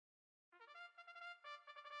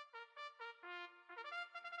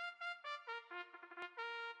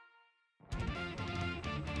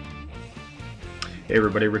Hey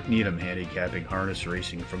everybody, Rick Needham handicapping harness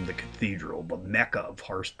racing from the Cathedral, the mecca of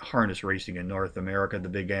harness racing in North America, the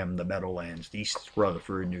Big M, the Meadowlands, East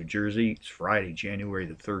Rutherford, New Jersey. It's Friday, January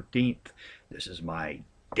the 13th. This is my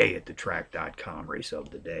dayatthetrack.com race of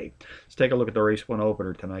the day. Let's take a look at the race one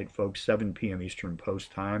opener tonight, folks. 7 p.m. Eastern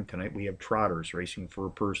Post Time. Tonight we have trotters racing for a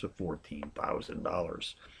purse of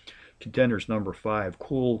 $14,000. Contenders number 5,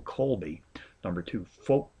 Cool Colby. Number 2,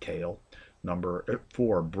 Folktale. Number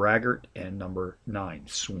 4, Braggart, and number 9,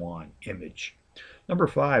 Swan Image. Number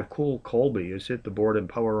 5, Cool Colby, has hit the board in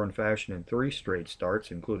power run fashion in 3 straight starts,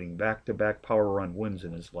 including back-to-back power run wins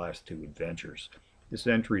in his last 2 adventures. This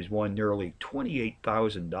entry's won nearly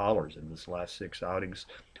 $28,000 in his last 6 outings,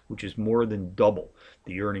 which is more than double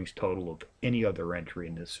the earnings total of any other entry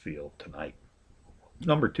in this field tonight.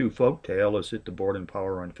 Number 2, Folktale, has hit the board in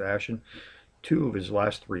power run fashion 2 of his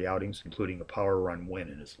last 3 outings, including a power run win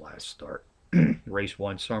in his last start. Race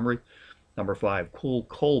 1 summary. Number 5, Cool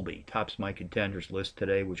Colby, tops my contenders list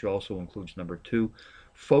today, which also includes number 2,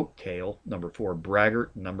 Folktale, number 4,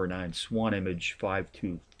 Braggart, number 9, Swan Image,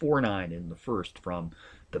 5249 in the first from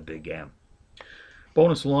the Big M.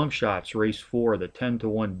 Bonus long shots, race 4, the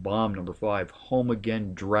 10-1 bomb, number 5, Home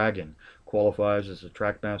Again Dragon, qualifies as a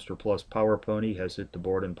Trackmaster Plus Power Pony, has hit the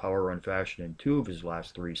board in power run fashion in 2 of his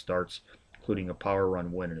last 3 starts, including a power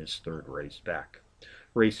run win in his 3rd race back.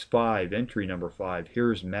 Race 5, entry number 5,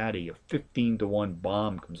 Here's Maddie, a 15-1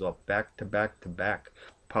 bomb, comes off back-to-back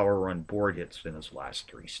power run board hits in his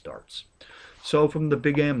last 3 starts. So from the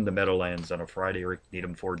Big M, the Meadowlands, on a Friday, Rick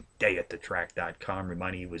Needham for dayatthetrack.com,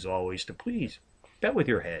 reminding you as always to please bet with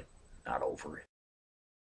your head, not over it.